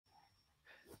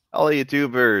Hello,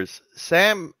 YouTubers.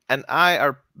 Sam and I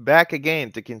are back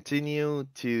again to continue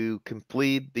to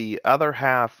complete the other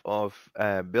half of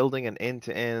building an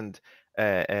end-to-end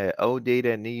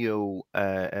OData Neo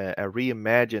a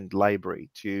reimagined library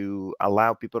to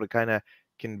allow people to kind of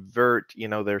convert,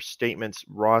 their statements,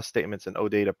 raw statements in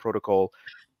OData protocol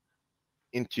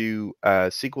into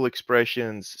SQL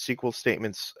expressions, SQL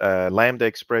statements, Lambda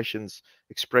expressions,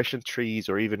 expression trees,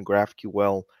 or even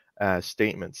GraphQL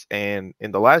statements. And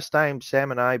in the last time, Sam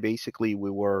and I basically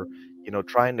we were,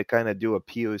 trying to kind of do a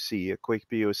POC, a quick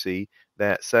POC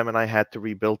that Sam and I had to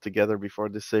rebuild together before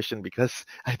this session because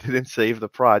I didn't save the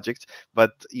project.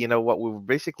 But what we were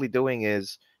basically doing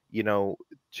is,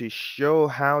 to show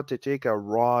how to take a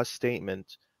raw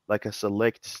statement like a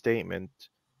select statement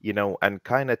and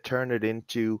kind of turn it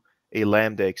into a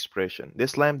Lambda expression.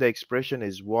 This Lambda expression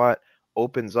is what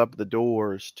opens up the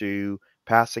doors to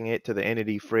passing it to the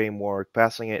entity framework,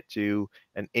 passing it to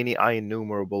any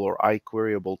IEnumerable or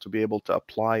iQueryable to be able to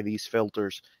apply these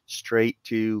filters straight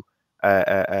to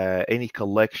any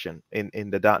collection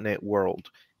in the .NET world.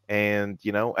 And,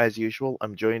 as usual,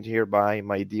 I'm joined here by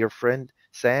my dear friend,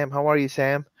 Sam. How are you,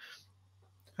 Sam?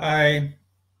 Hi,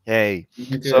 Hey,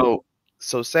 good.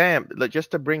 so Sam,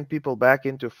 just to bring people back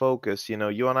into focus,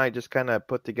 you and I just kind of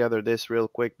put together this real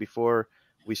quick before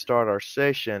we start our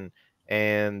session,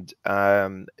 and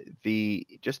the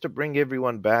just to bring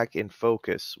everyone back in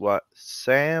focus, what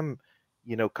Sam,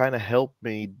 kind of helped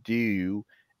me do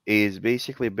is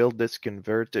basically build this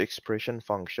convert to expression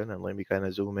function, and let me kind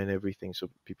of zoom in everything so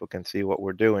people can see what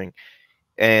we're doing.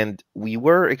 And we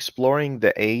were exploring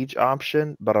the age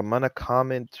option, but I'm gonna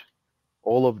comment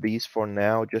all of these for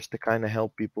now just to kind of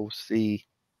help people see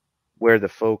where the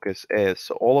focus is.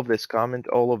 So all of this comment,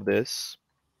 all of this,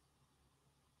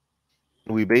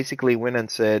 we basically went and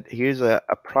said, here's a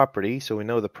property, so we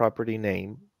know the property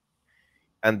name,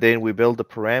 and then we build a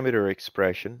parameter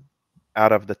expression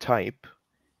out of the type,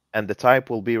 and the type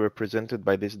will be represented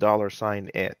by this $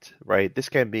 it, right? This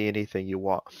can be anything you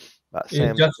want. It's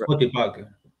Sam's, just for debug.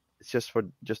 it's just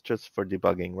for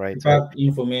debugging, right? So Debug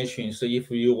information. So if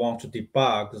you want to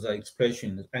debug the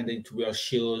expression, and it will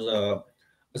show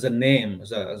the name,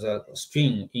 the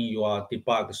string in your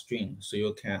debug string, so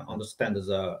you can understand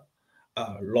the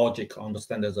logic,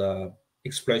 understand the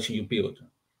expression you build.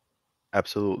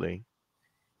 absolutely.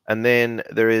 And then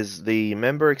there is the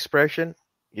member expression,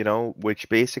 which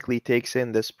basically takes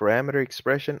in this parameter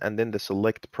expression and then the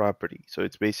select property. So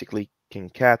it's basically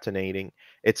concatenating.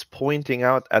 It's pointing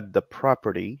out at the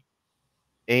property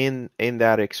in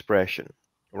that expression,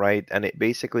 right? And it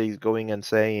basically is going and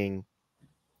saying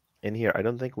in here, I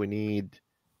don't think we need,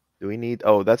 do we need,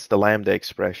 oh, that's the lambda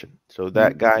expression. So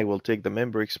that Mhm. guy will take the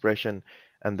member expression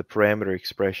and the parameter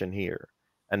expression here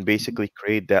and basically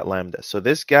create that lambda. So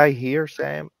this guy here,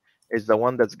 Sam, is the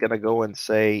one that's gonna go and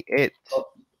say it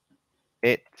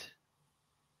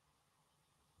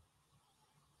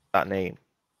dot name,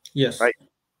 Yes. right?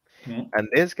 And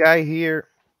this guy here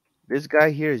is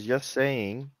just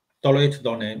saying, $it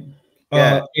name.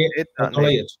 yeah, It, it dot dollar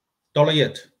name, it, dollar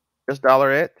it. just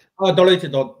dollar it. Dollar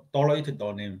it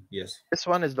name. Yes. This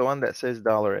one is the one that says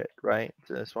dollar it, right?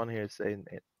 So this one here is saying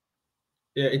it.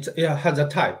 Yeah, it has a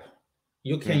type.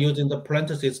 You can Mm, use in the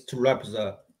parentheses to wrap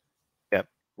the. yep,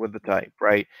 with the type,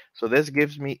 right? So this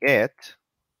gives me it,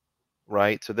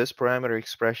 right? So this parameter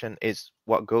expression is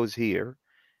what goes here,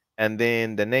 and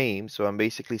then the name. So I'm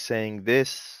basically saying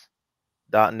this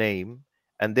dot name,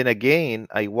 and then again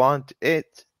I want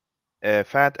it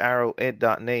fat arrow it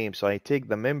dot name. So I take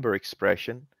the member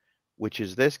expression, which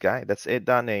is this guy, that's it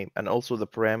dot name, and also the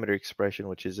parameter expression,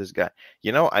 which is this guy.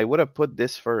 I would have put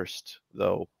this first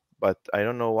though, but I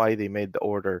don't know why they made the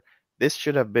order. This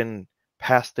should have been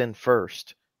passed in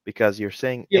first because you're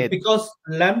saying Yeah, it. because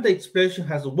lambda expression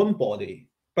has one body,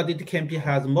 but it can be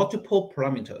has multiple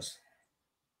parameters.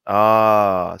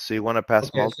 So you want to pass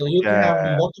Okay, so multiple. you can Yeah.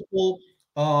 have multiple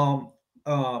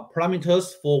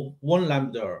parameters for one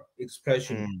lambda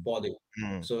expression Mm, body.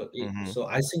 mm, mm-hmm. So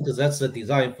I think that's the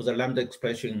design for the lambda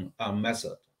expression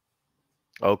method.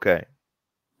 Okay.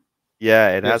 Yeah,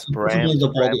 it Yes, has this means the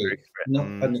parameter body. No,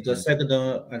 expression. and the second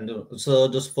and the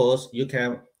third, first, you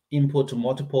can input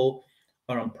multiple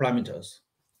parameters.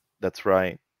 That's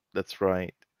right. That's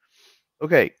right.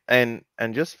 Okay, and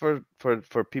just for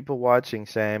people watching,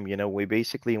 Sam, we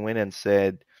basically went and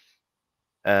said,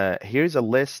 here's a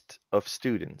list of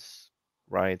students,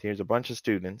 right? Here's a bunch of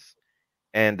students,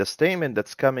 and the statement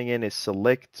that's coming in is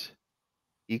select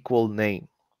equal name,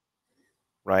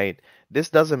 right? This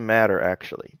doesn't matter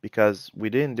actually because we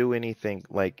didn't do anything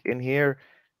like in here,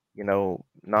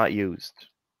 not used.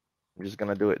 I'm just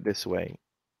gonna do it this way.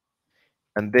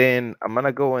 And then I'm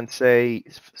gonna go and say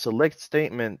select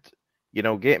statement,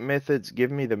 get methods,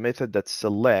 give me the method that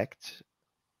select.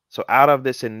 So out of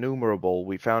this enumerable,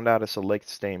 we found out a select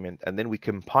statement, and then we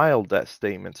compiled that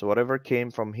statement. So whatever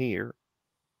came from here,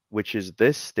 which is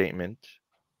this statement,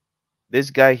 this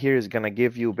guy here is gonna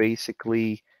give you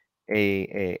basically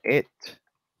a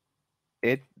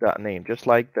it dot name, just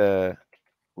like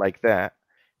that.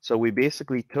 So we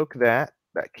basically took that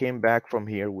came back from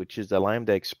here, which is the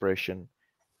lambda expression,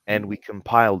 and we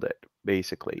compiled it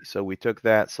basically. So we took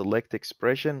that select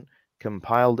expression,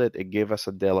 compiled it, it gave us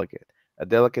a delegate. A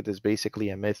delegate is basically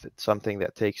a method, something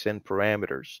that takes in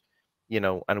parameters,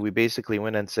 and we basically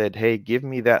went and said, hey, give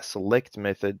me that select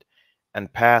method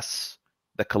and pass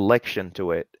the collection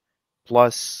to it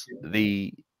plus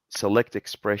the select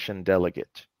expression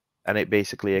delegate, and it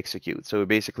basically executes. So we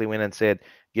basically went and said,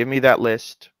 give me that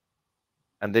list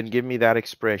and then give me that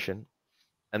expression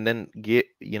and then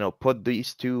put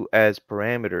these two as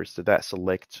parameters to that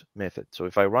select method. So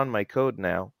if I run my code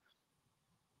now,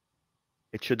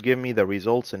 it should give me the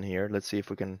results in here. Let's see if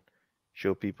we can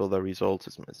show people the results.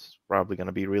 It's probably going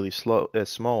to be really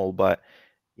small, but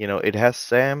it has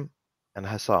Sam and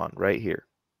Hassan right here.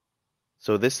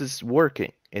 So this is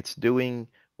working. It's doing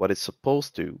what it's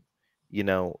supposed to,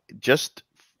 just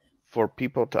for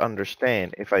people to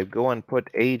understand. If I go and put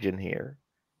age in here,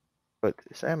 but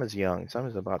Sam is young. Sam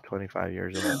is about 25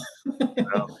 years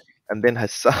old. And then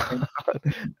Hassan,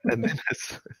 and then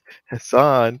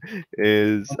Hassan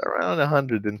is around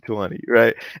 120,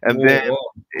 right? And then Whoa,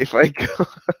 if I go,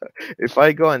 if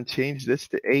I go and change this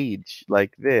to age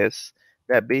like this,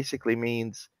 that basically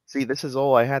means, see, this is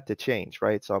all I had to change,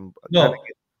 right? So I'm kind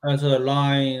of no, at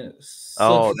line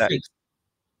oh, that 36,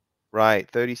 right,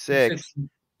 36 the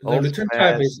also return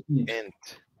type has is int. int.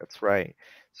 That's right.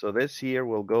 So this here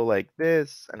will go like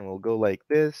this, and will go like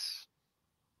this.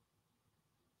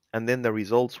 And then the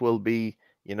results will be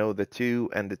the 2,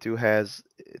 and the 2 has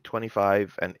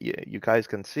 25, and you guys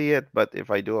can see it, but if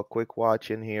I do a quick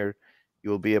watch in here,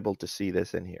 you'll be able to see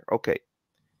this in here.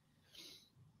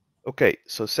 Okay,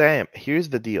 so Sam, here's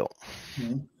the deal.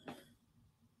 Mhm.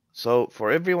 So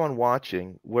for everyone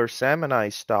watching, where Sam and I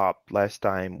stopped last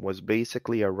time was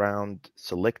basically around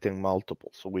selecting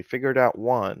multiple. So we figured out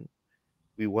one,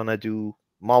 we want to do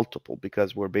multiple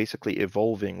because we're basically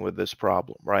evolving with this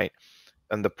problem, right?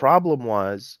 And the problem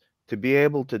was to be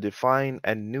able to define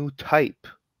a new type.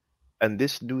 And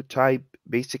this new type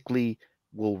basically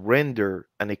will render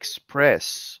and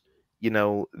express,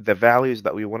 the values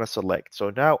that we want to select. So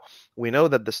now we know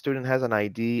that the student has an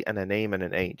ID and a name and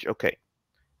an age. Okay,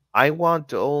 I want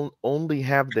to only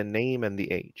have the name and the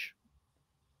age,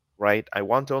 right? I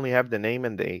want to only have the name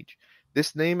and the age.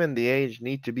 This name and the age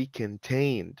need to be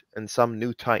contained in some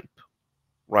new type,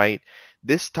 right?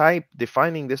 This type,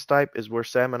 defining this type is where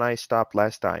Sam and I stopped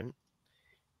last time.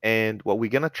 And what we're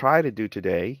gonna try to do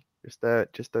today, just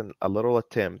a little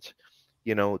attempt,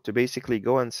 to basically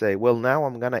go and say, well, now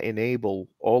I'm gonna enable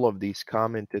all of these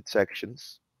commented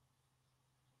sections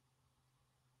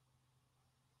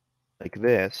like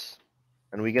this,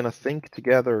 and we're gonna think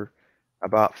together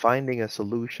about finding a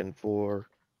solution for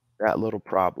that little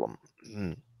problem.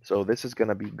 So this is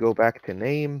gonna be go back to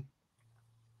name.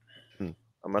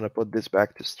 I'm gonna put this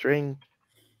back to string.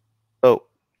 So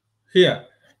Here,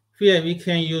 here we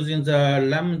can using the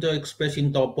lambda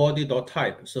expression dot body dot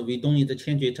type, so we don't need to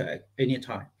change it at any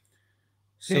time.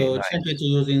 okay, So change it nice.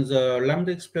 using the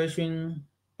lambda expression,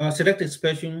 select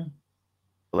expression,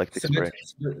 Select select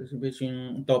expression.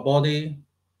 expression dot body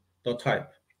dot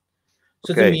type.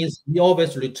 So that Okay, means we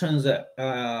always return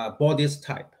the body's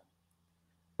type.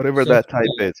 whatever So that type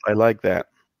is, I like that.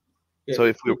 yeah, So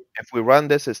if we run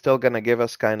this, it's still gonna give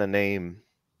us kind of name.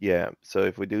 Yeah. So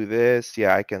if we do this,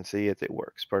 yeah, I can see it. It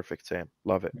works. Perfect, Sam.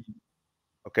 Love it.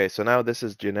 Okay, so now this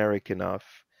is generic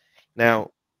enough. yeah,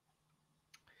 Now,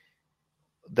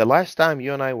 the last time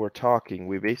you and I were talking,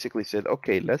 we basically said,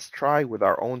 okay, let's try with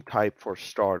our own type for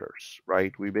starters,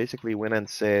 right? We basically went and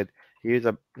said, here's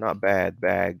a not bad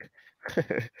bag.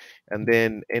 And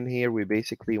then in here, we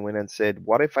basically went and said,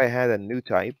 what if I had a new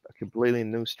type, a completely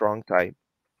new strong type,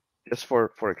 just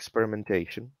for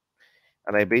experimentation?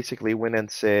 And I basically went and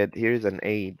said, here's an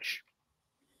age,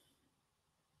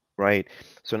 right?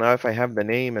 So now if I have the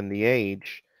name and the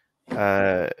age,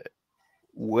 uh,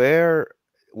 where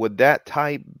would that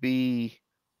type be?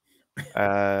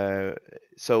 Uh,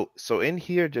 so in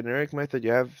here, generic method,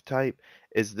 you have type.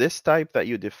 Is this type that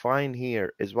you define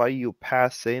here is what you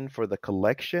pass in for the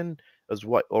collection as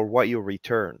what you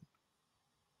return?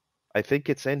 I think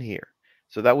it's in here.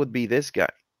 So that would be this guy.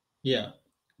 yeah.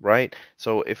 right?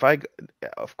 So if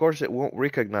of course, it won't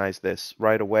recognize this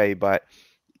right away, but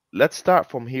let's start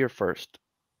from here first.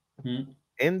 Hmm.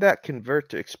 In that convert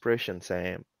to expression,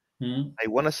 Sam, Hmm. I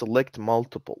want to select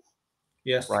multiple,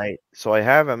 Yes. right? So I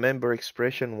have a member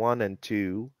expression 1 and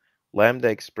 2, lambda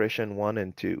expression 1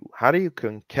 and 2. How do you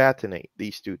concatenate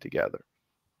these two together?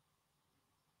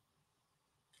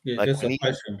 Yeah, Like just we a need.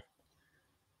 question.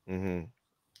 Hmm.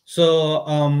 So,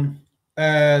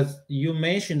 as you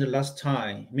mentioned last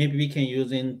time, maybe we can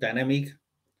use in dynamic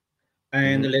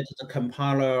and Hmm. let the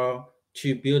compiler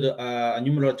to build a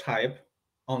numeral type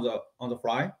on the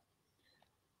fly.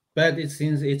 But it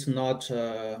seems it's not. It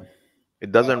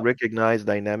Uh, doesn't recognize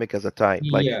dynamic as a type.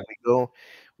 Like if yeah. we go,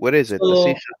 what is it? The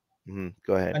C So sharp.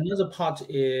 Go ahead. another part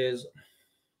is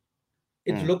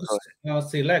it looks Go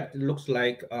select looks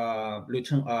like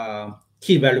return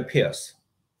key value pairs,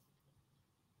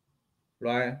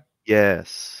 right?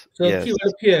 Yes, So key yes,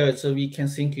 value pairs we can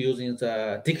think using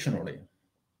the dictionary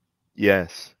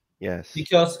yes, yes.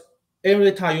 because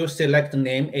every time you select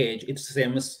name age, it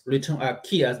same as return a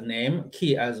key as name,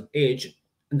 key as age,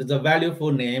 and the value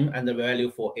for name and the value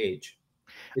for age.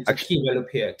 It's a Actually, key value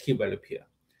pair, key value pair.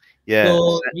 yeah,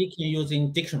 So we can use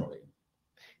in dictionary.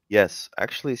 yes.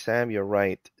 Actually, Sam, you're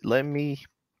right. Let me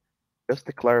just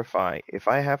to clarify. If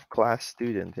I have class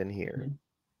student in here Mhm.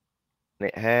 and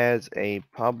it has a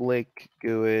public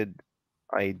good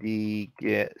ID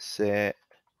get set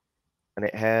and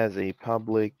it has a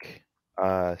public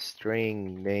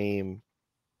string name,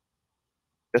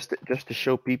 just to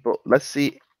show people. Let's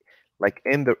see, like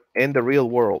in the real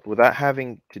world, without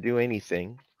having to do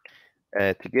anything,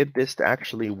 to get this to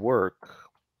actually work.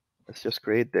 Let's just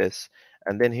create this.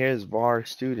 And then here's var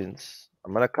students.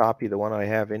 I'm going to copy the one I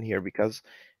have in here because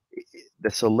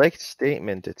the select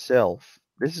statement itself,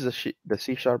 this is the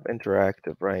C sharp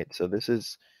interactive, right? So this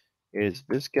is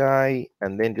this guy.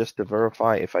 And then just to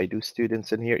verify if I do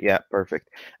students in here, yeah, perfect.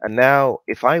 And now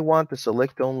if I want to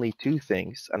select only two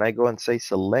things and I go and say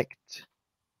select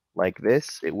like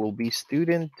this, it will be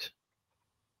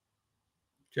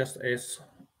Just as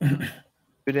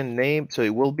student name. So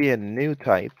it will be a new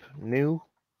type, new,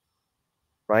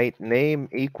 right? Name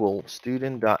equal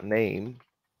student dot name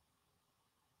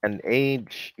and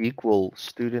age equal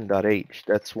student dot age.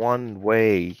 That's one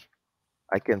way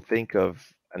I can think of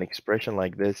an expression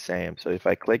like this, Sam. So if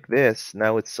I click this,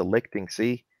 now it's selecting,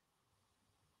 see?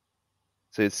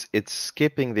 So it's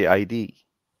skipping the ID,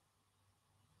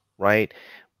 right?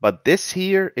 But this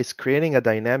here is creating a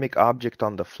dynamic object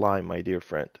on the fly, my dear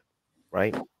friend,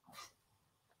 right?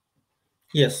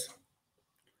 yes,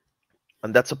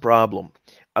 And that's a problem.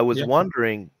 I was yeah.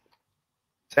 wondering,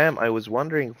 Sam, I was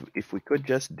wondering if we could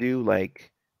just do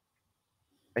like,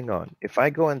 hang on, if I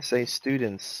go and say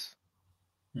students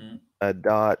Mm.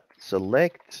 dot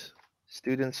select,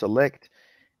 student select,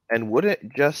 and would it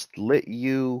just let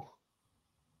you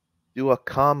do a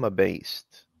comma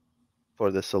based for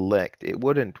the select? It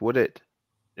wouldn't, would it?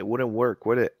 It wouldn't work,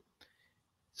 would it?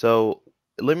 So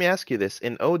let me ask you this.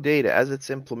 In OData, as it's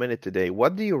implemented today,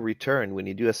 what do you return when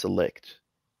you do a select?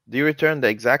 Do you return the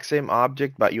exact same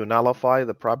object, but you nullify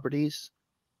the properties?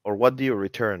 Or what do you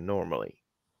return normally?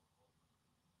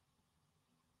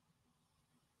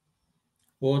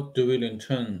 What do we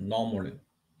return normally?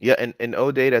 Yeah, in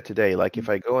OData today, like if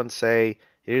I go and say,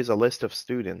 here's a list of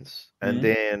students,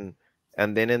 Mm.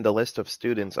 and then in the list of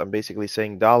students, I'm basically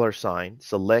saying dollar sign,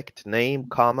 select name,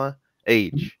 comma,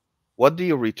 age. What do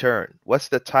you return? What's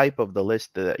the type of the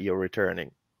list that you're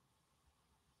returning?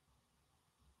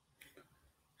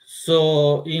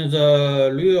 So in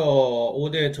the real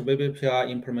audit web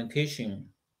API implementation,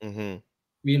 Mm-hmm.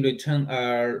 we return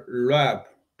a wrap.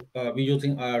 We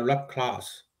using a wrap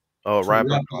class Oh, to wrapper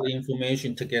wrap class. the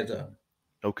information together.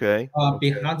 Okay. Okay.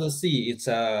 Behind the C, it's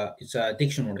a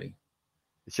dictionary.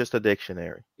 It's just a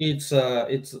dictionary. It's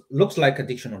looks like a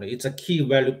dictionary. It's a key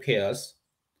value pairs.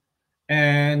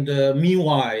 And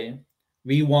meanwhile,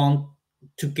 we want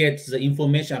to get the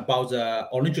information about the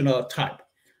original type.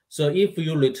 So if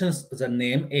you return the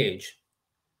name age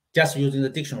just using the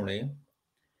dictionary,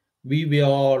 we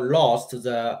will lost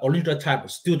the original type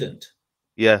student,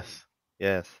 Yes.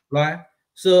 Yes. right?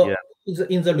 Yeah. So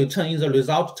in the return, in the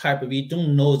result type, we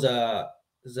don't know the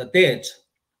date.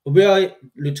 We'll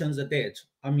return the date.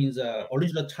 I mean the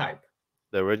original type.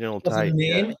 The original Because the type.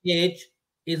 Yes. name age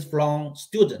is from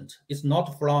student. It's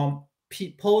not from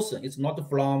person. It's not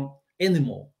from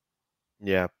animal,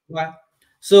 Yeah. right?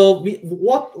 So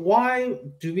why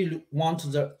do we want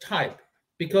the type?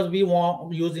 Because we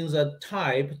want using the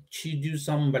type to do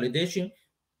some validation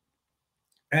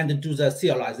and do the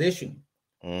serialization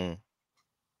Mm.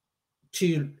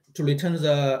 to to return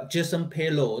the JSON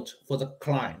payload for the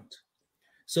client.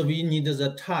 So we need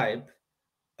the type,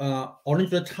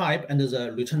 original type and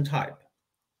the return type.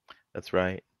 That's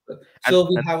right. So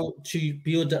we have to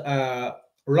build a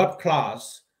wrap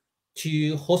class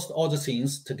to host all the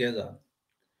things together.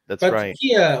 That's But right.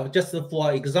 here, just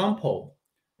for example,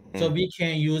 so Mm-hmm. we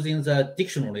can using the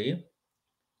dictionary.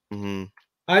 Mm-hmm.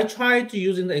 I tried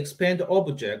using the expand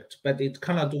object, but it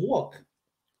cannot work.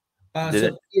 Did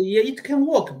it? So yeah, it can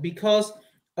work because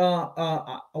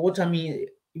what I mean,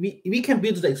 we can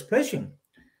build the expression,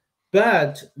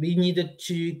 but we needed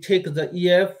to take the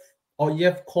EF or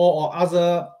EF core or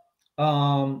other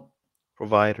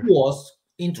Provider. tools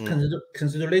into Mm.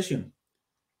 consideration.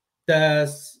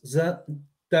 Does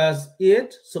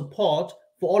it support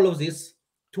for all of these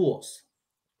tools?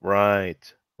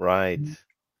 Right. Right.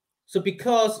 So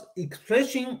because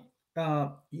expression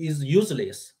is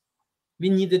useless, we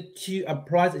needed to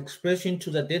apply the expression to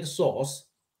the data source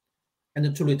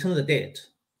and to return the date.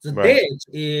 The Right. date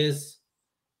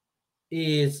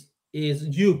is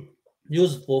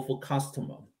useful for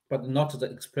customer, but not the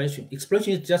expression.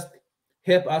 Expression is just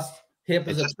help It's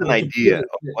the just an tool to idea build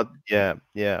of what. Yeah.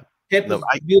 Yeah. help No,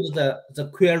 us build the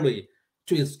query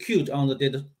to execute on the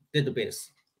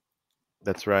database.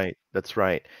 that's right. That's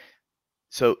right.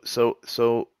 So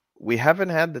we haven't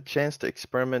had the chance to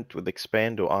experiment with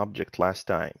Expando Object last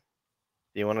time.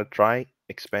 Do you want to try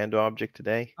Expando Object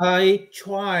today? I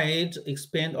tried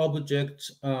expand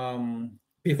object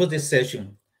before this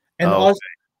session, and Oh, also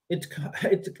it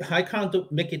I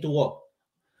can't make it work.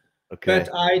 okay. But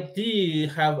I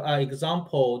did have an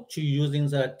example to using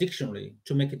the dictionary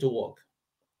to make it work.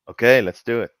 Okay, let's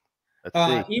do it.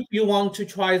 Let's see. If you want to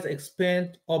try the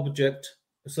expand object,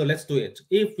 so let's do it.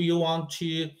 If you want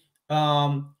to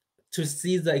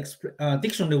see the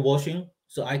dictionary version,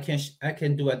 so I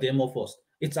can do a demo first.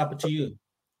 It's up to you.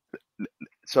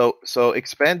 So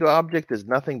Expando Object is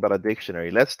nothing but a dictionary.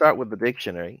 Let's start with the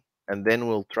dictionary, and then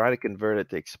we'll try to convert it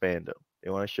to Expando.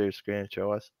 You want to share your screen and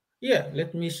show us? Yeah,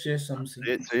 let me share something.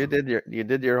 So you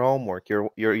did your homework.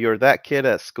 You're that kid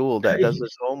at school that does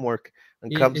his homework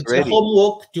and comes It's a ready.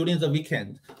 homework during the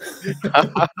weekend.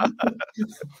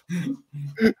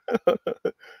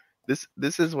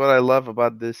 This is what I love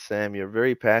about this, Sam. You're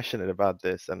very passionate about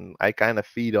this, and I kind of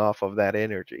feed off of that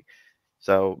energy.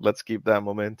 So let's keep that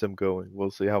momentum going.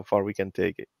 We'll see how far we can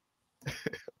take it.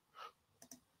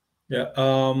 Yeah.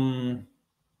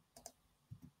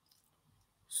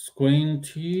 Screen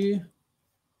two.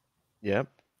 Yep.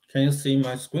 Can you see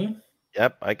my screen?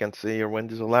 Yep. I can see your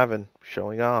Windows 11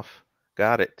 showing off.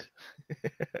 Got it.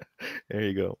 There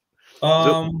you go.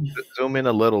 Zoom, Um. zoom in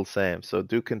a little, Sam. So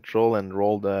do control and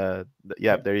roll yeah,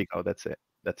 Yeah. there you go. That's it.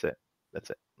 That's it. That's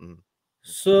it.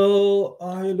 So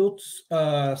I looked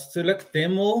select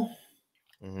demo.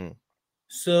 Mm-hmm.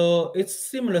 So it's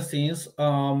similar things.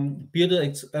 Build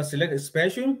a select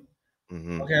expression.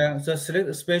 Mm-hmm. Okay, the select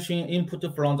expression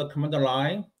input from the command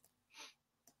line,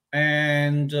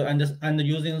 and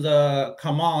using the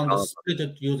command split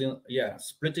it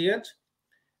split it,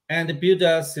 and build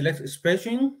a select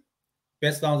expression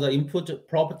based on the input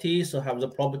properties. So have the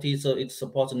properties, so it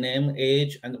supports name,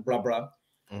 age, and blah blah.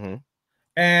 Mm-hmm.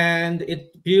 And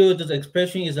it builds the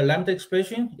expression is a lambda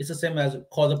expression. It's the same as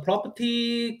call the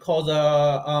property, call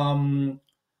the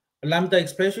lambda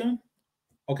expression.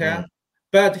 Okay, Mm.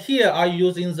 but here I'm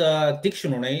using the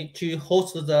dictionary to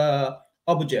host the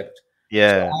object. So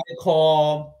Yeah. I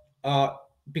call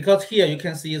because here you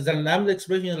can see the lambda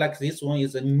expression like this one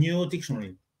is a new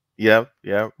dictionary. Yep.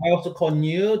 Yep. I also call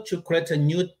new to create a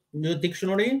new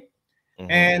dictionary.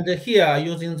 Mm-hmm. And here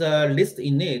using the list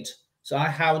init, so I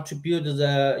have to build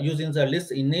the using the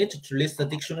list init to list the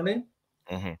dictionary.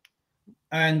 Mm-hmm.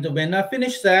 And when I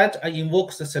finish that, I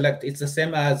invoke the select. It's the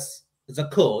same as the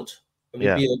code we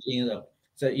Yeah. build in the.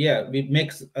 So yeah, we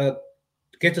make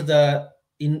get the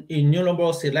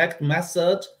enumerable select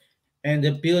method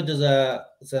and build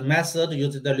the method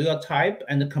using the real type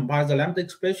and compile the lambda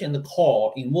expression and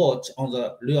call invert on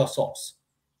the real source.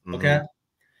 Mm-hmm. Okay,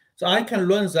 so I can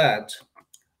learn that,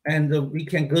 and we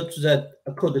can go to the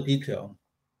code detail.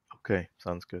 Okay.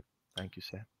 Sounds good. Thank you,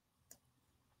 Sam.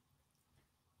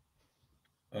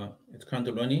 It's kind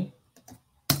of learning.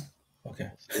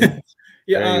 Okay. See? There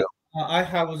Yeah, you go. I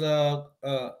have the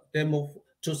demo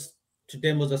to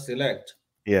demo the select.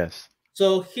 Yes.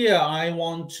 So here I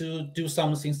want to do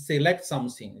something, select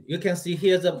something. You can see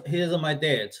here's my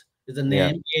date. Is the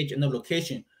Yeah. name, age, and the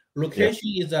location. Yep. Location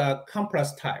is a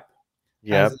complex type,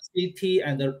 has Yep. city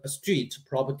and a street Yep.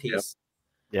 properties.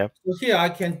 Yep. So here I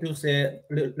can do say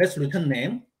let's return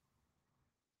name.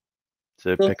 So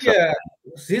it So picks up. here,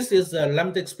 this is a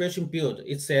lambda expression build.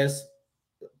 It says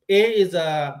A is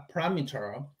a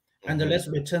parameter, and let's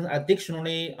return a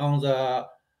dictionary on the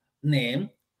name.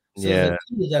 So the Yeah,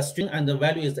 key is a string, and the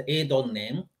value is a dot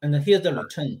name, and here's the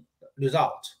return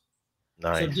result. So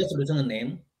nice. just return the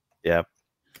name. Yep,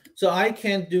 So I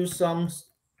can do some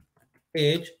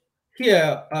age.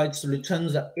 Here it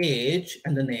returns the age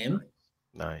and the name.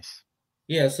 nice.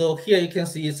 Yeah, so here you can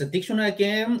see it's a dictionary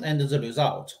again and the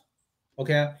result.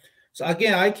 Okay, so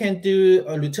again I can do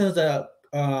return the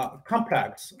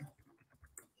complex.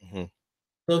 Mm-hmm.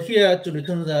 So here to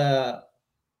return the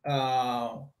Picks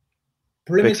up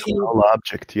primitive, the whole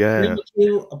object. Yeah.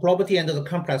 property and the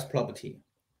complex property,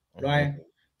 Mm-hmm. right?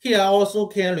 Here I also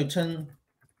can return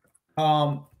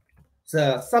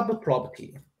the sub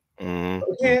property. Mm-hmm.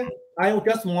 Okay, I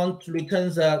just want to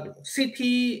return the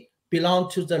city belong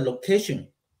to the location.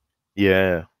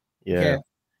 Yeah, Okay, yeah.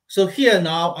 so here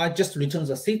now I just return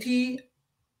the city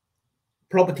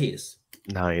properties.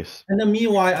 Nice. And then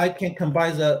meanwhile, I can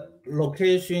combine the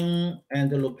location and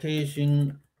the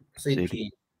location City.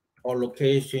 city or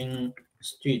location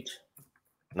street.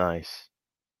 Nice.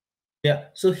 Yeah,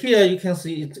 so here you can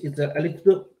see it's a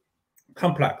little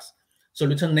complex. So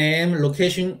return name,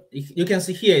 location, you can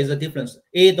see here is a difference.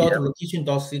 A dot Yep, location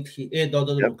dot city, A dot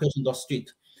yep. location dot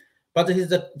street. But here's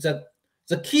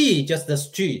the key, just the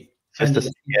street Just and a, the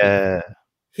city. yeah.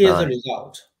 Here's the Nice.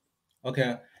 result.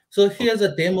 Okay, so here's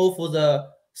a demo for the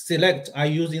select I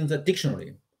use in the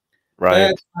dictionary.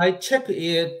 Right. But I check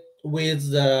it with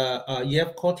the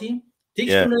EF Corti. Yeah,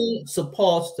 Dictionary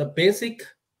supports the basic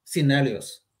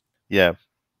scenarios. yeah.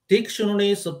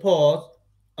 Dictionary supports,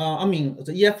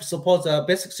 the EF supports the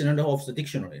basic scenario of the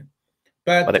dictionary.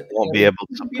 But But it won't be able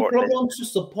to it would be a support it. problem to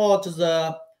support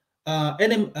the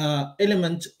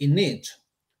element in it.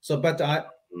 So, but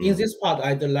in this part,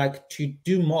 I'd like to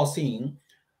do more thing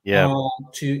Yeah,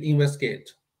 to investigate.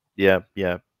 yeah,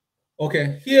 yeah.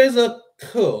 Okay, here's a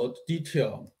code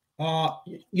detail.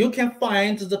 You can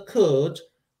find the code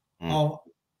Mm.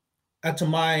 at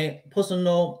my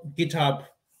personal GitHub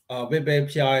Web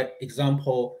API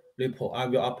example repo. I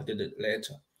will update it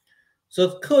later. So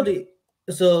the code,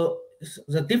 so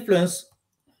the difference,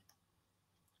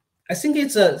 I think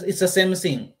it's the same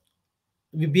thing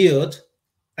we build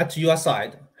at your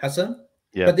side, Hassan,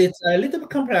 Yeah, but it's a little bit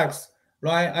complex,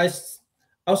 right?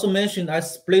 Also mentioned I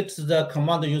split the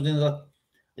command using the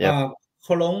yeah,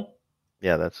 colon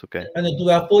yeah. That's okay. and do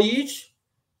a for each,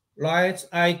 right?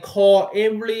 I call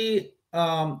every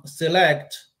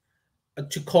select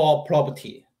to call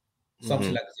property,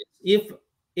 something like this.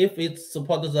 If it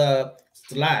supports the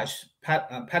slash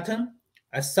pattern,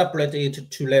 I separate it to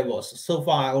 2 levels. So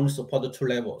far, I only support 2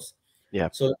 levels. Yeah,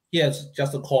 So here's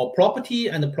just call property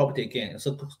and the property again.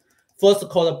 So first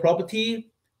call the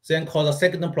property, then call the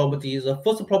second property. The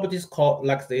first property is called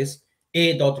like this,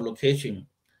 a dot location.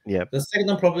 yeah. The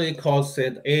second property calls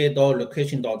it a dot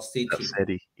location dot That's city.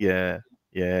 city. Yeah,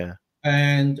 yeah.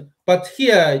 And but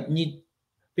here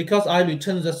because I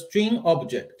return the string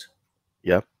object.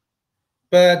 Yep.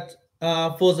 But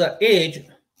for the age,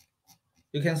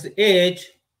 you can see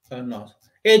age, no,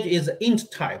 age is int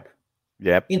type,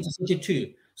 Yep. int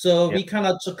 32. So Yep. we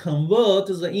cannot convert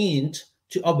the int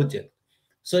to object.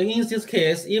 So in this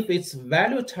case, if it's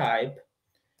value type,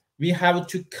 we have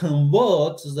to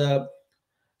convert the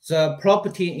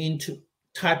property into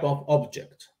type of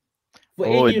object. For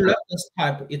Oh, any reference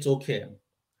type, it's okay.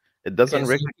 it doesn't Okay,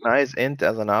 so recognize int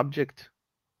as an object.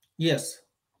 yes,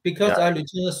 because Yeah, I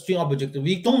return a string object,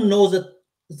 we don't know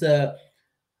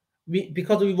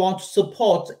because we want to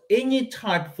support any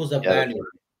type for the yeah. value.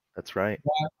 That's right.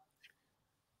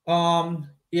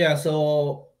 Yeah,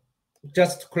 so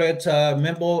just create a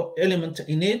member element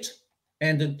in it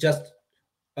and just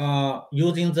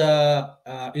using the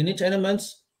init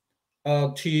elements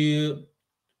to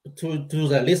do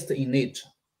the list in it.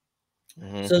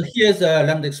 So here's a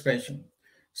lambda expression.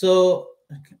 So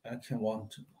I can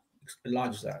want to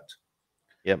enlarge that.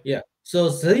 Yep. Yeah. So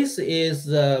this is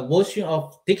the version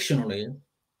of dictionary,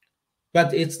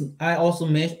 but it's I also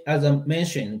as I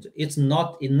mentioned, it's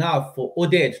not enough for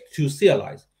OData to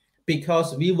serialize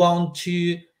because we want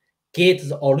to get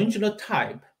the original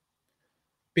type.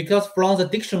 Because from the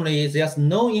dictionary, there's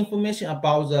no information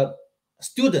about the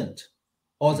student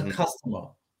or the customer.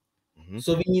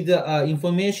 So we need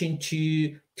information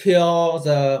to tell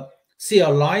the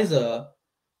serializer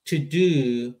to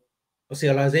do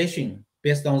serialization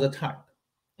based on the type.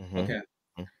 Okay.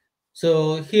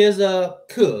 So here's a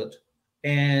code,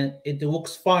 and it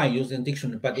works fine using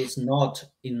dictionary, but it's not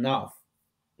enough.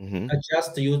 I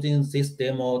just using this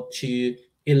demo to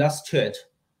illustrate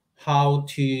how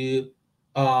to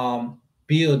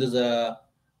build the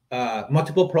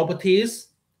multiple properties,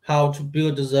 how to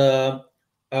build the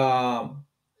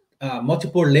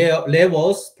multiple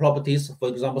levels properties, for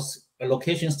example,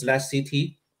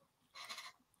 location/city.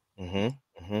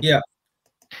 Yeah.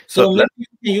 So So maybe let you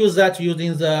can use that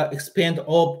using the expand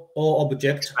all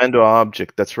object. expand to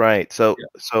object. That's right. Yeah.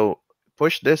 So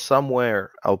push this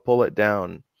somewhere. I'll pull it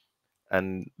down,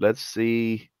 and let's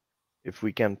see if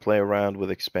we can play around with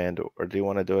expand, or do you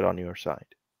want to do it on your side?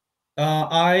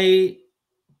 I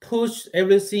push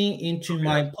everything into Okay.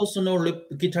 my personal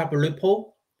GitHub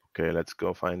repo. Okay, let's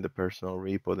go find the personal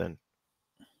repo then.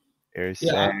 Here's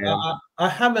Yeah, Sam. I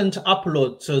haven't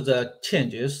uploaded to the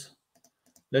changes.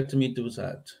 Let me do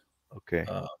that. Okay,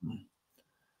 Um,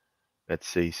 let's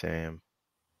see, Sam.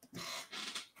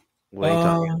 Wait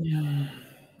on you.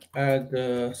 add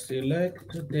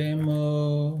select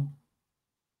demo.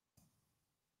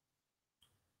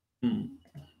 Hmm.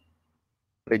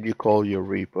 What did you call your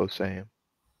repo, Sam?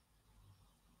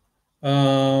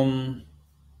 Um,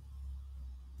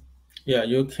 yeah,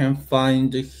 you can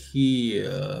find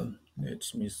here. Let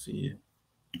me see.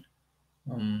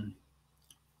 Um,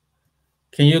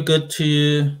 can you go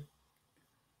to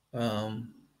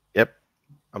Yep,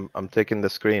 I'm taking the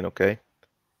screen. Okay,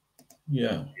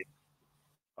 yeah.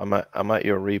 I'm at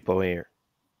your repo here.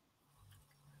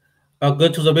 I'll go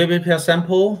to the web API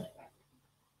sample.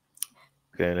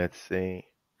 Okay, let's see.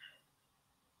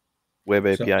 Web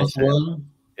So API first Sam. one.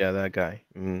 Yeah, that guy.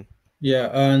 Yeah,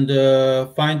 and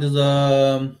find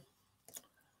the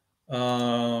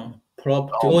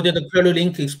property Oh, or the query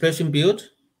link expression build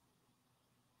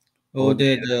oh, or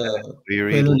the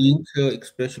query. query link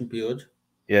expression build.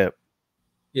 Yep,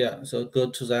 Yeah, so go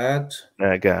to that.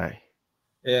 that guy.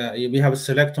 Yeah, we have a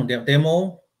select on the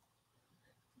demo,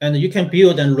 and you can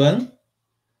build and run.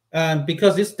 And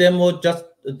because this demo just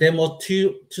demo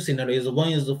two scenarios. One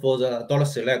is for the dollar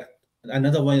select,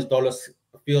 another one is dollar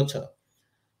filter.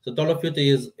 So dollar filter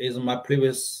is my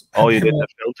previous Oh, you did demo. the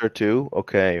filter too?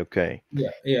 Okay, okay.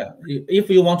 Yeah, yeah. If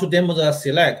you want to demo the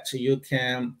select, you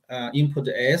can input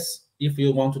S. If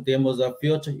you want to demo the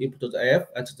filter, input the F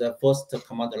at the first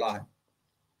command line.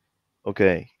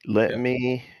 Okay, let Yeah.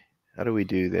 me, how do we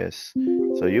do this?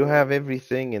 So you have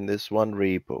everything in this one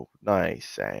repo. Nice,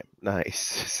 Sam.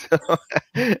 Nice. So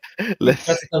let's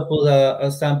That's see. for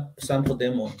the sample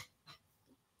demo.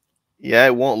 Yeah,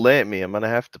 it won't let me. I'm gonna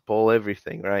have to pull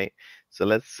everything, right? So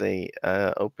let's see.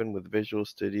 Open with Visual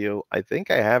Studio. I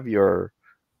think I have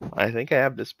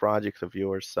this project of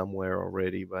yours somewhere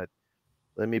already, but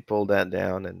let me pull that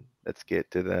down and let's get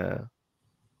to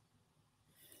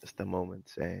just a moment,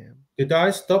 Sam. Did I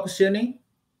stop sharing?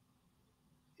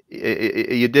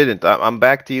 You didn't. I'm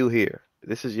back to you here.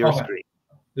 This is your Okay. screen.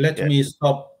 Let Yeah, me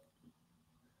stop.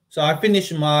 So I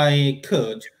finished my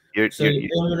code. So if you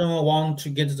everyone want to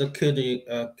get the code, you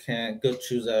can go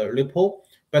to the repo.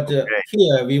 But okay.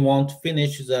 here we want to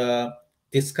finish the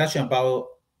discussion about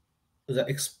the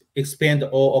expand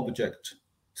all object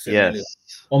scenario. Yes.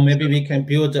 Or So, maybe we can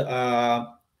build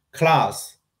a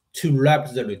class to wrap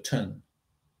the return.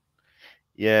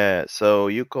 yeah. So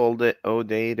you called it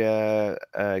OData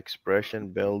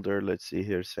expression builder. Let's see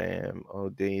here, Sam.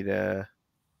 OData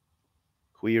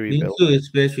query Link builder. to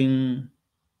expression,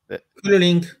 Th- query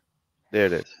link. There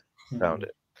it is. Found Mhm.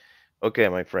 it. Okay,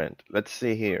 my friend. Let's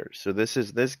see here. So this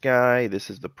is this guy. This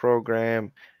is the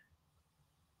program.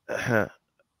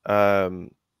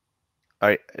 um,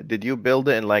 I did you build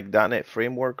it in like .NET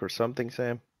framework or something,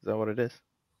 Sam? Is that what it is?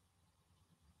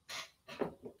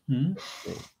 Hmm.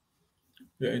 See.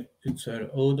 Yeah, it's an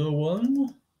older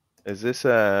one. Is this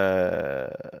no,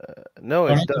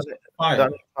 it's Donate five.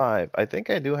 .NET 5. I think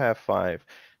I do have 5.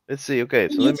 Let's see. Okay,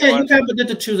 so You let me can run. you can put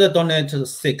it to the donate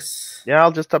 6. Yeah,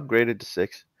 I'll just upgrade it to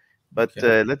 6. But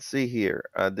Okay. let's see here.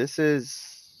 This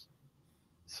is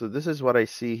what I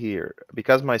see here.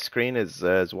 Because my screen is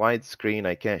widescreen,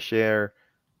 I can't share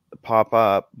the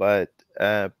pop-up, but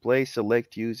play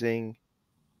select using.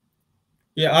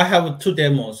 Yeah, I have two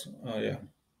demos. Oh yeah.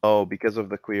 Oh, because of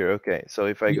the query. Okay, so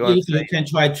if I go and If say you can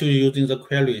try to using the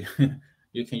query,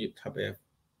 you can use tab F.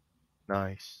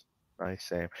 nice, nice,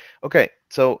 Sam. Okay,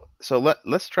 so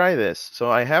let's try this. So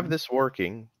I have this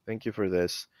working. Thank you for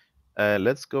this.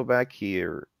 Let's go back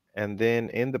here, and then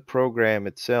in the program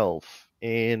itself,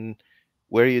 in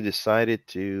where you decided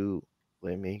to,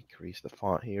 let me increase the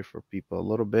font here for people a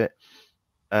little bit.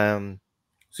 Um,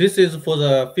 This is for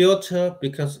the filter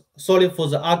because sorry for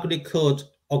the ugly code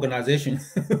organization.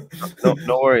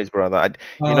 no worries, brother.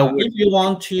 You know what? If you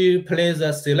want to play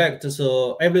the select,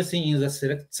 so everything in the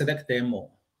select demo.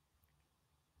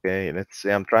 Okay, let's see.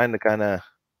 I'm trying to kind of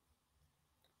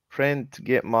print,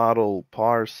 get model,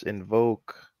 parse,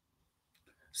 invoke.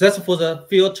 That's for the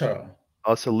filter.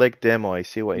 Oh, select demo. I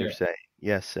see what you're Yeah. saying.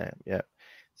 Yes, Sam. Yeah.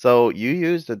 So you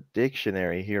used a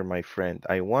dictionary here, my friend.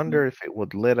 I wonder if it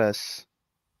would let us.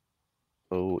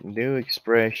 So new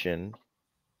expression.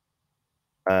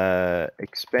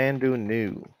 Expando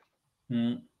new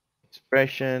Mm.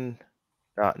 expression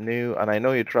dot new. And I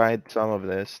know you tried some of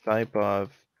this type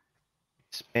of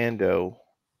expando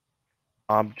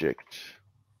object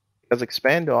because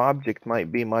expando object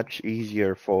might be much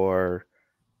easier for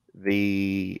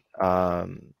the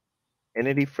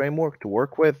entity framework to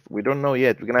work with. We don't know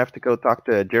yet. We're gonna have to go talk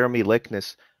to Jeremy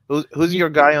Lickness. Who's your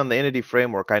guy on the entity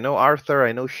framework? I know Arthur,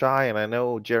 I know Shai, and I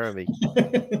know Jeremy.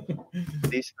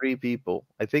 These three people.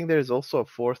 I think there's also a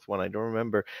fourth one. I don't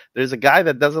remember. There's a guy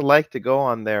that doesn't like to go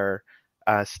on their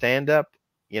stand up,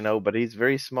 but he's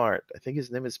very smart. I think his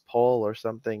name is Paul or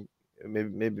something.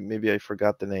 Maybe I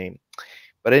forgot the name.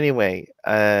 But anyway,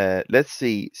 let's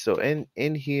see. So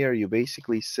in here, you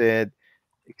basically said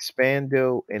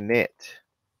expando init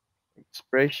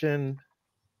expression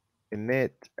init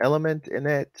element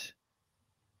init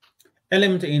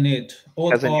Element in it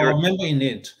as in your. or member in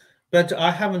it, but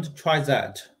I haven't tried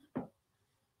that.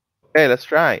 Okay, let's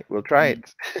try it. We'll try Mm.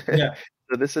 it. Yeah.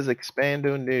 So this is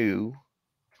expando new,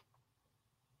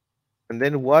 and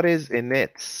then what is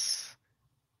inits?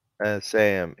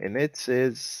 Sam, inits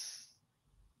is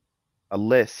a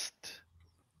list.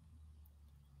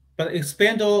 But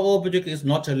expando object is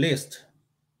not a list.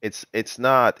 It's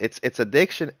not. It's a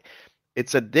diction.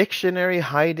 It's a dictionary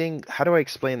hiding. How do I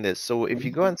explain this? So if you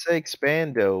go and say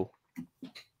expando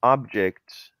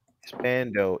object,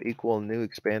 expando equal new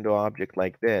expando object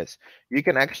like this, you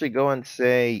can actually go and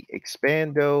say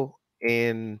expando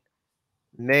in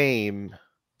name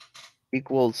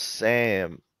equals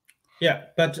Sam. Yeah,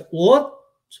 but will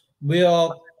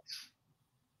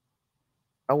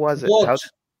How was it? what How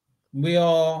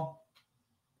will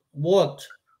what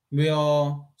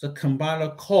will the compiler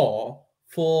call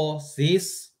for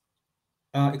this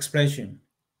expression?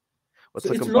 what's So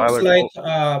the it looks compiler like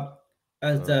called?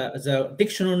 Uh, the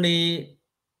dictionary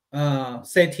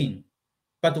setting,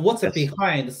 but what's yes.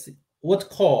 behind? What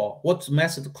call? What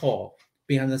method call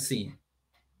behind the scene?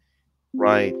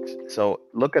 Right. So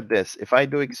look at this. If I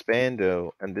do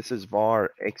expando and this is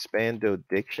var expando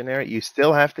dictionary, you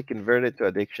still have to convert it to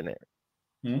a dictionary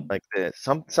Hmm? like this.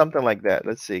 Something like that.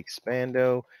 Let's see.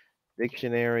 Expando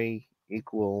dictionary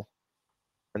equal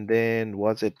and then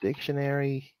was it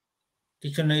dictionary?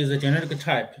 Dictionary is a generic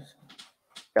type.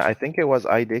 Yeah, I think it was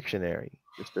iDictionary.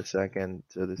 Just a second.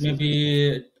 So this is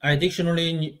Maybe I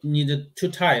dictionary need two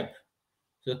type,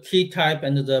 the key type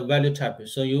and the value type.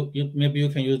 So you maybe you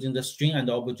can use in the string and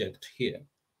object here.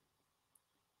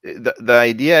 the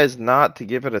idea is not to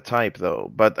give it a type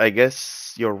though, but I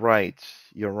guess you're right.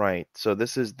 You're right. So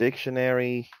this is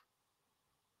dictionary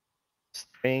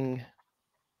string.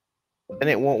 Then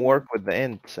it won't work with the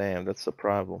int, Sam. That's the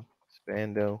problem.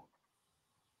 Expando.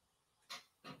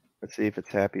 Let's see if it's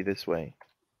happy this way.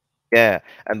 Yeah.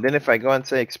 And then if I go and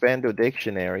say expando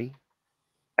dictionary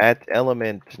at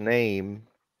element name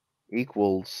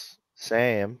equals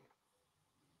Sam.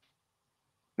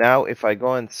 Now if I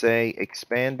go and say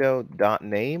expando dot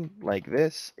name like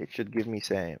this, it should give me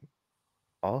Sam.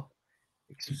 Oh,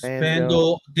 expando.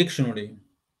 Expando dictionary.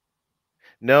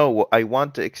 No, I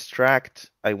want to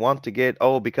extract, I want to get,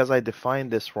 oh, because I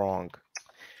defined this wrong.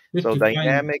 You So define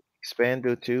dynamic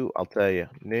expando2, I'll tell you,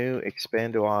 new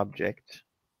expando object.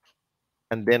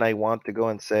 And then I want to go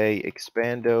and say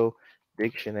expando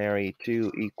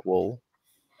dictionary2 equal.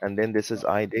 And then this is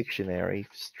iDictionary,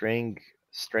 string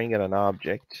and an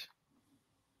object,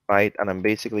 right? And I'm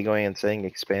basically going and saying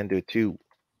expando2,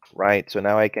 right? So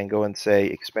now I can go and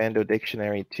say expando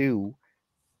dictionary2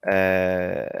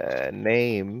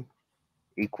 name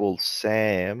equals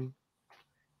Sam.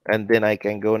 And then I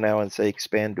can go now and say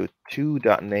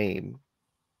expando2.name.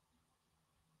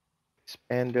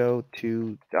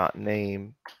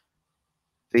 Expando2.name.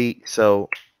 See, so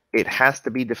it has to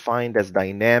be defined as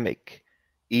dynamic,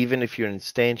 even if you're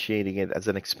instantiating it as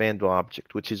an expando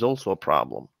object, which is also a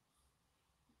problem.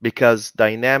 Because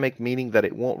dynamic meaning that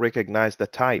it won't recognize the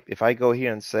type. If I go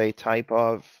here and say type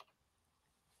of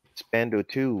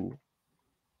expando2,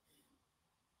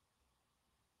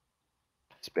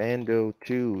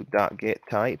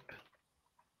 expando2.getType,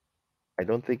 I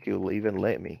don't think it will even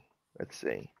let me. Let's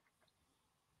see.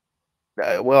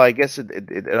 Well, I guess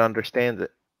it understands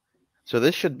it. So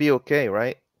this should be okay,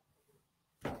 right?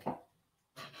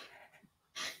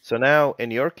 So now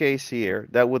in your case here,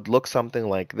 that would look something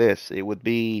like this. It would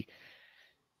be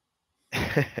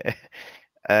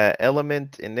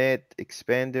Element, init,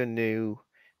 expando, new.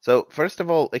 So first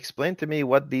of all, explain to me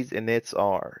what these inits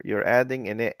are. You're adding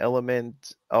init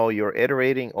element. Oh, you're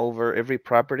iterating over every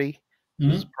property. So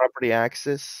this is Hmm? property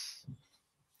access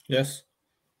Yes.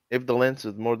 if the length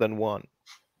is more than one.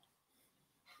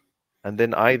 And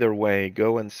then either way,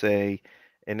 go and say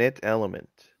init element.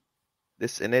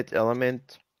 This init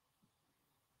element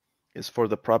is for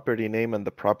the property name and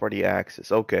the property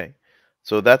access. Okay.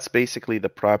 So that's basically the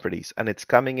properties. And it's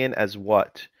coming in as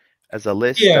what? As a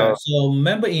list Yeah. of, So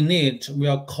member init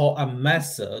will call a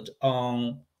method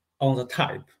on the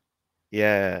type.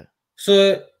 yeah,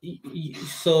 So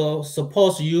so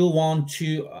suppose you want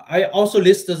to. I also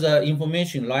list the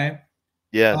information, right?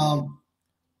 yes.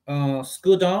 Um,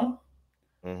 scroll down.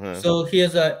 Mm-hmm. So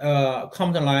here's a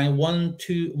command line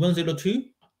 102. 102.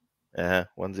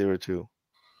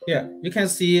 Yeah, you can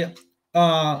see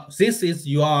this is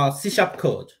your C#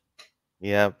 code.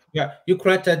 Yep. Yeah, you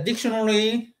create a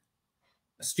dictionary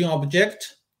string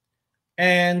object,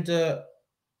 and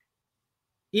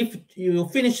if you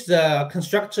finish the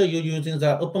constructor, you're using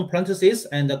the open parentheses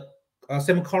and the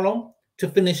semicolon to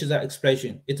finish the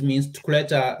expression. It means to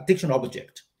create a dictionary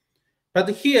object. But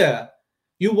here,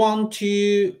 you want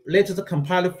to let the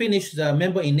compiler finish the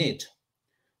member init.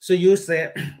 So you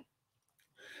say,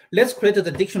 let's create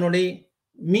the dictionary.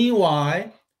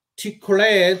 Meanwhile, to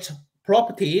create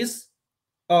properties,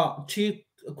 to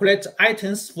create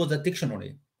items for the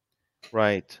dictionary.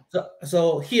 Right.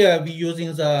 So here we're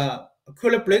using the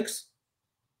curly brace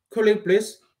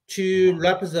to Mhm.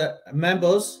 wrap the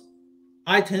members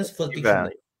items for Key dictionary.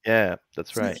 value. Yeah,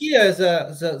 that's So right. here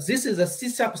this is a C#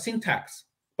 syntax,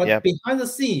 but Yep. behind the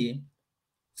scene,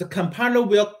 the compiler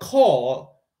will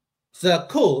call the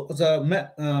code, the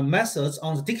methods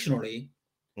on the dictionary.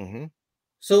 Mm-hmm.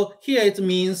 So here it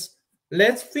means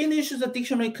let's finish the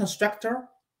dictionary constructor.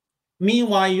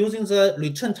 Meanwhile, using the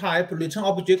return type, return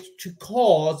object to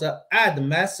call the add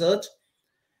method,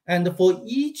 and for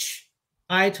each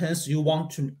items you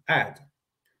want to add.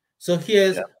 So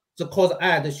here's Yep. the cause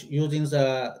add using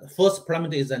the first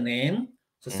parameter is a name,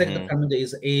 the second Mm-hmm. parameter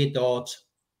is a dot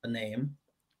name,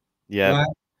 Yep. right?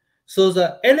 So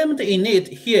the element init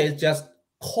here is just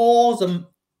call the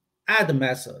add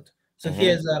method. So Mm-hmm.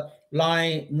 here's a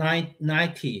line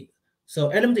 90. So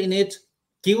element init,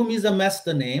 give me the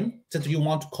method name that you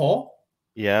want to call.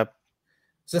 Yep.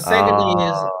 The second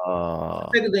is Ah.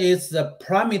 the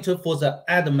parameter for the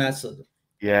add method.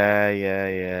 Yeah, yeah,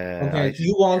 yeah. Okay, I do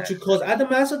you see. want to call add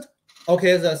method?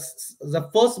 Okay, the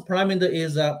first parameter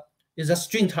is a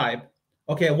string type.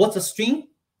 Okay, what's a string?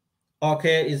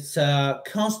 Okay, it's a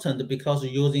constant because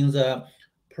you're using the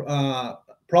uh,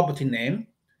 property name.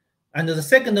 And the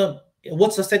second,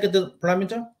 what's the second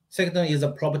parameter? Second is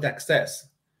a property access.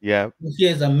 Yep.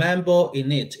 Here is a member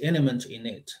init, element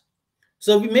init.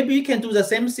 So maybe we can do the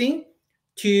same thing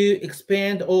to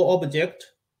expand all object,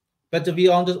 but we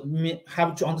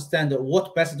have to understand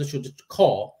what method should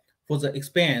call for the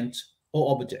expand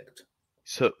all object.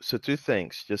 So two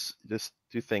things, just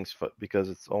two things because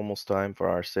it's almost time for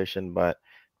our session, but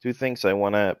two things I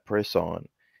want to press on.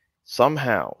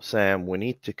 Somehow, Sam, we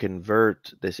need to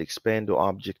convert this expando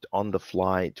object on the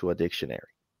fly to a dictionary.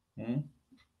 Mm,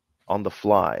 On the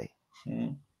fly.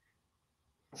 mm.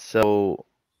 So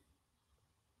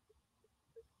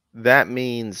that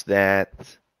means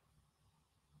that,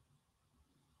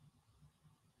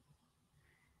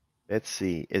 let's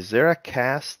see, is there a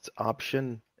cast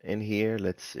option in here?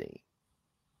 Let's see.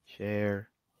 Share.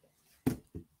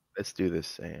 Let's do this,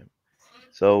 Sam.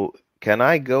 So can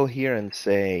I go here and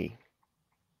say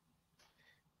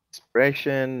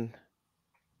expression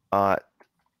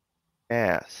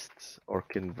cast or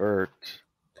convert?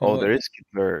 Oh, there Convert. is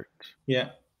convert. Yeah.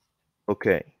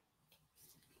 Okay.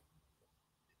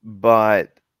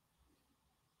 But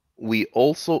we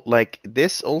also like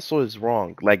this also is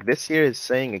wrong. Like this here is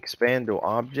saying expando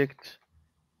object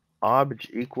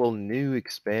equal new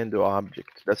expando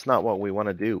object. That's not what we want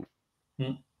to do.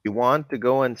 Mm. You want to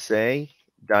go and say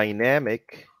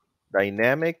dynamic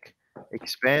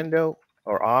expando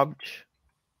or obj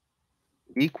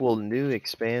equal new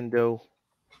expando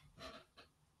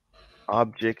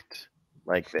object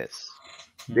like this.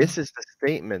 Mm. This is the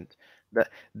statement that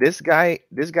this guy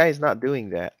is not doing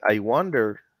that. I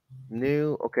wonder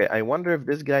new okay, I wonder if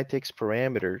this guy takes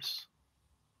parameters.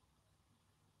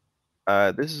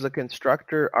 This is a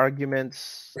constructor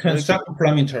arguments new Construct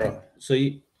parameter.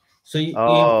 If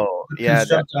oh the yeah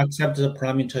that constructor accepts the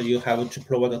parameter, you have to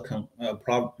provide the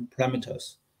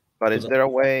parameters but for is the. there a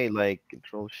way like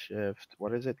control shift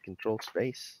what is it control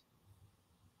space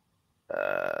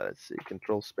let's see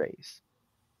control space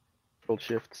Control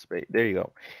Shift Space. There you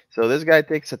go. So this guy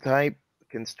takes a type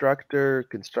constructor,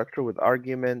 constructor with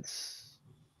arguments,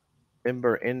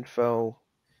 member info.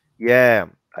 Yeah,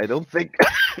 I don't think.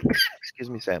 Excuse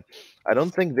me, Sam. I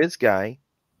don't think this guy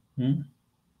Hmm?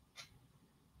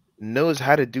 knows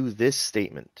how to do this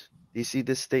statement. Do you see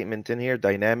this statement in here?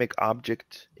 Dynamic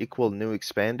object equal new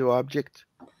expando object.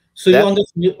 So you That.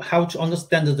 understand how to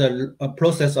understand the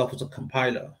process of the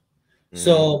compiler. Mm,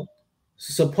 So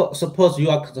suppose you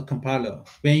are the compiler.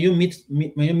 When you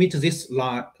meet this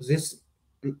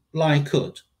line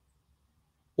code,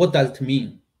 what does it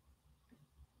mean?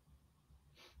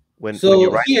 when you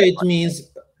So write here that it line,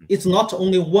 means it's not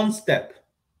only one step,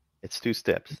 it's two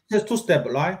steps. there's two steps,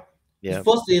 right? The Yeah.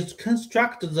 first is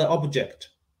construct the object,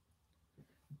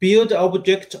 build the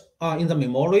object in the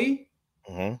memory,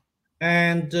 Hmm.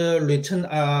 and return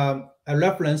a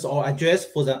reference or address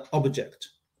for the object,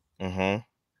 Hmm.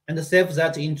 and save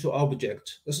that into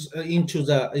object into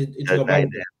the Dynamic. variable.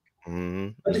 Hmm.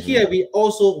 But Hmm. here we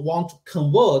also want to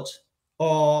convert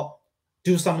or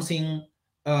do something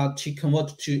to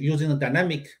convert to using a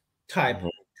dynamic type Hmm.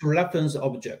 to reference the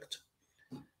object.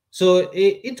 So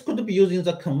it could be using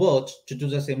the convert to do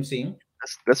the same thing.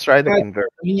 Let's try the But convert.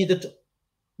 we need to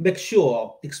make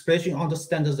sure expression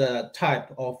understands the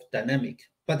type of dynamic.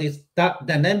 But that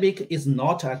dynamic is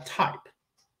not a type.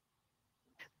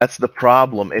 That's the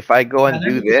problem. If I go and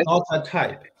do Dynamic is this, not a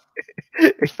type.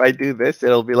 if I do this,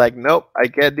 it'll be like, nope, I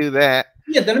can't do that.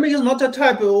 Yeah, dynamic is not a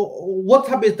type. What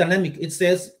type is dynamic? It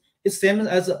says it's same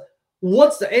as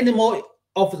what's the animal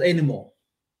of the animal.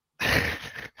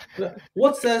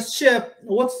 What's the shape?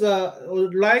 What's the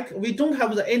like? We don't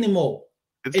have the animal.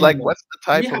 It's Animal. like, what's the We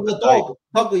type have of the the type? dog.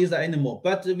 Dog is the animal,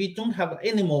 but we don't have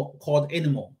animal called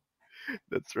animal.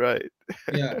 That's right.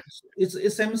 Yeah,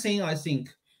 it's same thing, I think.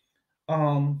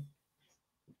 Um.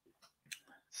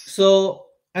 So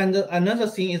and another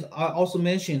thing is I also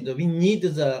mentioned we need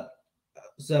the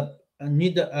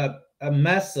need a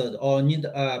method or need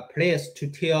a place to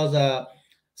tell the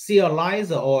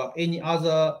serializer or any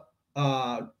other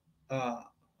uh, uh,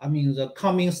 I mean the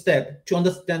coming step to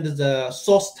understand the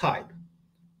source type,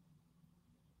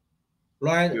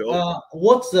 right? Cool.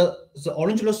 What's the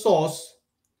original source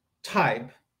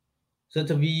type that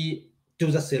we do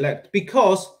the select?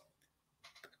 Because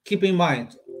keep in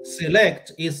mind,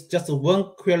 select is just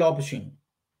one query option.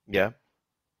 Yeah.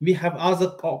 We have other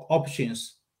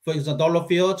options. For example, dollar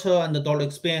filter and the dollar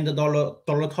expand, the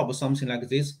dollar top, something like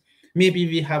this. Maybe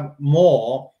we have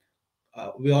more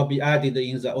will be added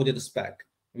in the audit spec.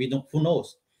 We don't, who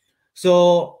knows?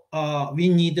 So we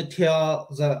need to tell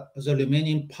the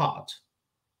remaining part,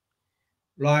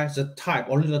 right? The type,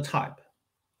 only the type.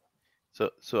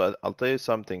 So I'll tell you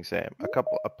something, Sam. A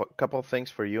couple of things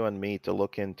for you and me to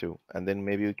look into, and then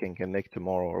maybe we can connect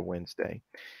tomorrow or Wednesday.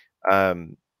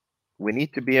 Um, we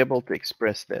need to be able to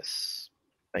express this.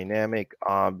 Dynamic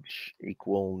obj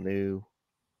equal new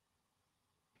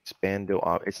expando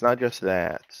ob. It's not just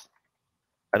that.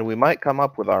 And we might come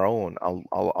up with our own.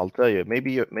 I'll tell you.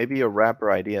 Maybe your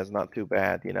wrapper idea is not too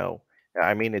bad, you know.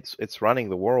 I mean, it's running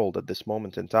the world at this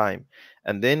moment in time.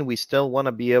 And then we still want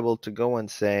to be able to go and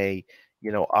say,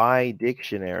 you know, I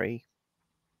dictionary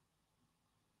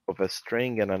of a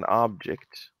string and an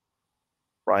object,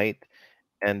 right?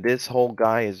 And this whole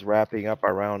guy is wrapping up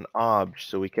around obj,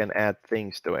 so we can add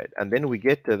things to it. And then we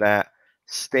get to that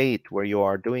state where you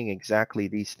are doing exactly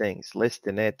these things,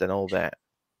 listing it and all that.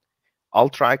 I'll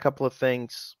try a couple of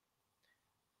things.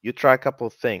 You try a couple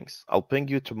of things. I'll ping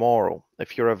you tomorrow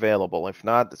if you're available. If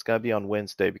not, it's gonna be on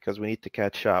Wednesday because we need to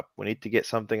catch up. We need to get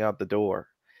something out the door.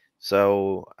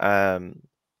 So, and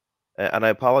I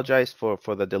apologize for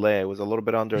the delay. I was a little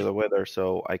bit under the weather,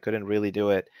 so I couldn't really do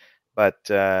it. But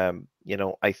you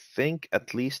know, I think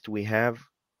at least we have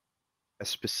a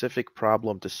specific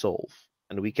problem to solve,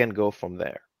 and we can go from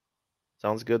there.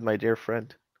 Sounds good, my dear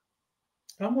friend.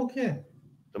 I'm okay.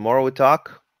 Tomorrow we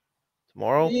talk.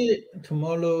 Tomorrow. Yeah,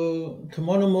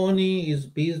 tomorrow morning is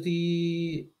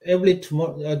busy. Every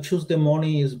tomorrow Tuesday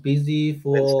morning is busy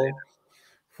Wednesday.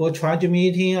 for charge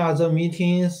meeting, other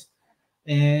meetings,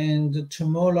 and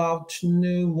tomorrow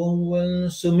afternoon one.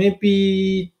 So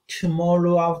maybe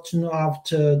tomorrow afternoon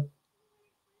after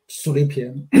 3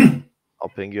 p.m. I'll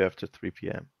ping you after 3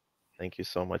 p.m. Thank you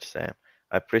so much, Sam.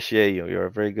 I appreciate you. You're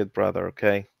a very good brother,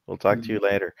 okay? We'll talk to you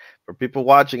later. For people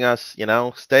watching us, you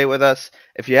know, stay with us.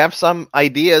 If you have some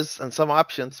ideas and some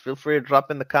options, feel free to drop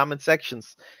in the comment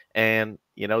sections. And,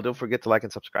 you know, don't forget to like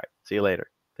and subscribe. See you later.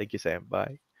 Thank you, Sam.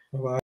 Bye. Bye.